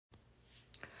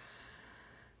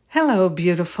Hello,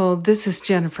 beautiful. This is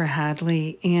Jennifer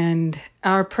Hadley, and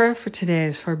our prayer for today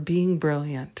is for being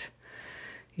brilliant.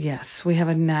 Yes, we have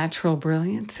a natural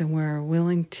brilliance, and we're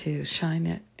willing to shine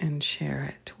it and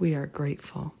share it. We are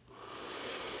grateful.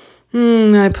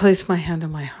 I place my hand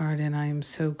on my heart, and I am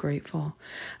so grateful.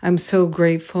 I'm so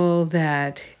grateful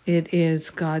that it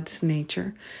is God's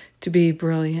nature to be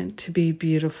brilliant, to be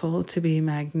beautiful, to be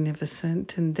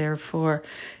magnificent, and therefore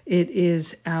it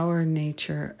is our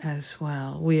nature as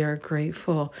well. We are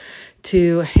grateful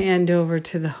to hand over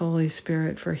to the Holy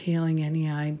Spirit for healing any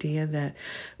idea that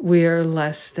we are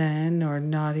less than or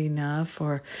not enough,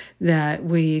 or that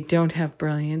we don't have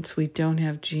brilliance, we don't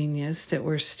have genius, that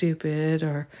we're stupid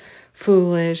or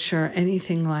foolish or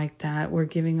anything like that. We're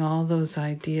giving all those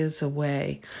ideas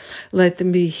away. Let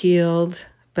them be healed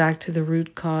back to the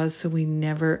root cause so we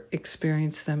never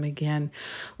experience them again.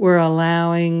 We're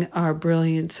allowing our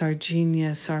brilliance, our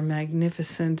genius, our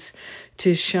magnificence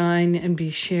to shine and be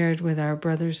shared with our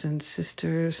brothers and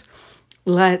sisters.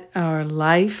 Let our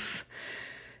life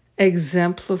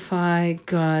exemplify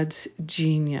God's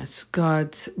genius,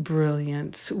 God's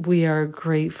brilliance. We are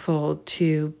grateful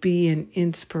to be an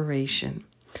inspiration.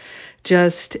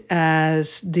 Just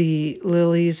as the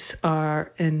lilies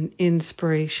are an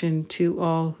inspiration to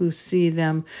all who see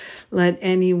them, let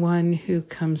anyone who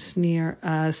comes near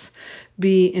us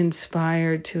be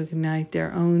inspired to ignite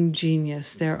their own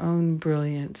genius, their own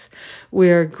brilliance. We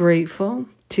are grateful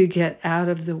to get out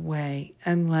of the way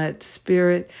and let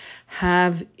Spirit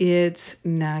have its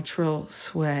natural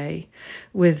sway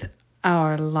with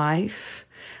our life,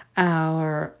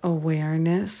 our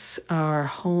awareness, our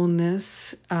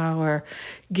wholeness, our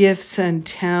gifts and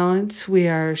talents. We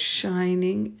are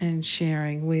shining and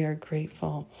sharing. We are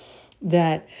grateful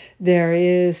that there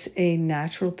is a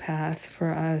natural path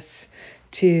for us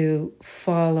to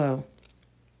follow,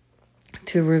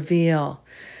 to reveal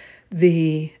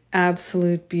the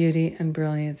absolute beauty and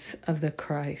brilliance of the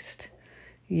Christ.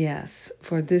 Yes,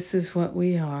 for this is what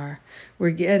we are.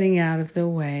 We're getting out of the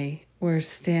way. We're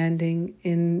standing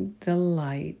in the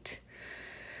light.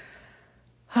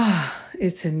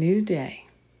 It's a new day.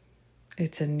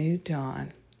 It's a new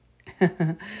dawn.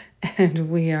 And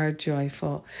we are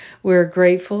joyful. We're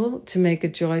grateful to make a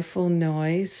joyful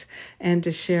noise and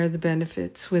to share the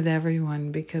benefits with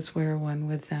everyone because we're one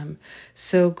with them.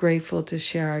 So grateful to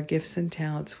share our gifts and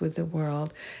talents with the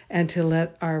world and to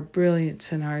let our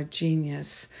brilliance and our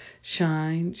genius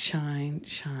shine, shine,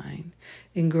 shine.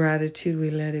 In gratitude,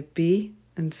 we let it be,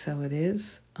 and so it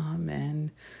is.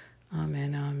 Amen.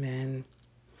 Amen. Amen.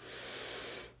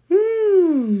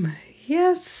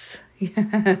 Yes.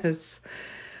 Yes.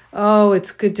 Oh,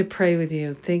 it's good to pray with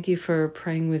you. Thank you for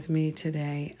praying with me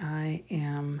today. I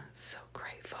am so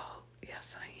grateful.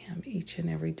 Yes, I am each and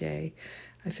every day.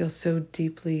 I feel so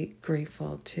deeply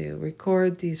grateful to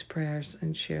record these prayers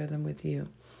and share them with you.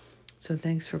 So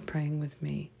thanks for praying with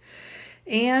me.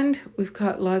 And we've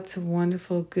got lots of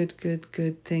wonderful,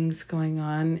 good things going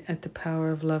on at the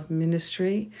Power of Love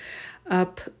Ministry.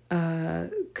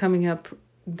 Coming up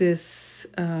this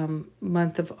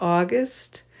month of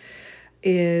August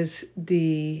is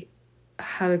the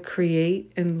how to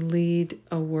create and lead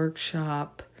a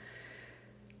workshop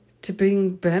to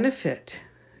bring benefit,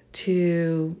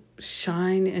 to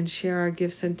shine and share our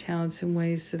gifts and talents in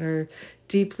ways that are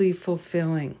deeply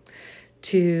fulfilling,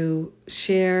 to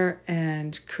share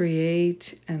and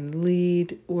create and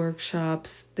lead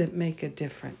workshops that make a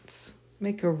difference,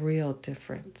 make a real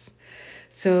difference.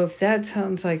 So if that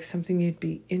sounds like something you'd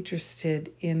be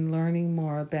interested in learning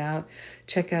more about,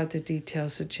 check out the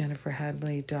details at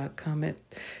jenniferhadley.com.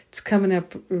 It's coming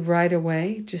up right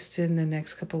away, just in the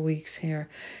next couple of weeks here,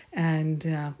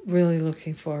 and really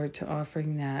looking forward to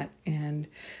offering that and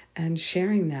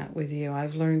sharing that with you.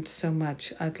 I've learned so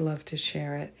much. I'd love to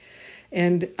share it.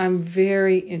 And I'm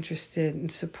very interested in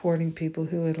supporting people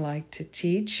who would like to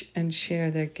teach and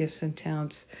share their gifts and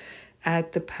talents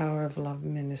at the Power of Love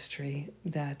Ministry.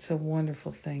 That's a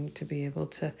wonderful thing to be able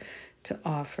to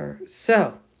offer.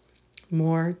 So,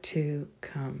 more to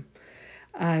come.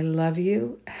 I love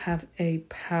you. Have a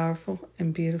powerful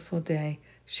and beautiful day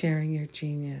sharing your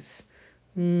genius.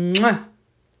 Mwah!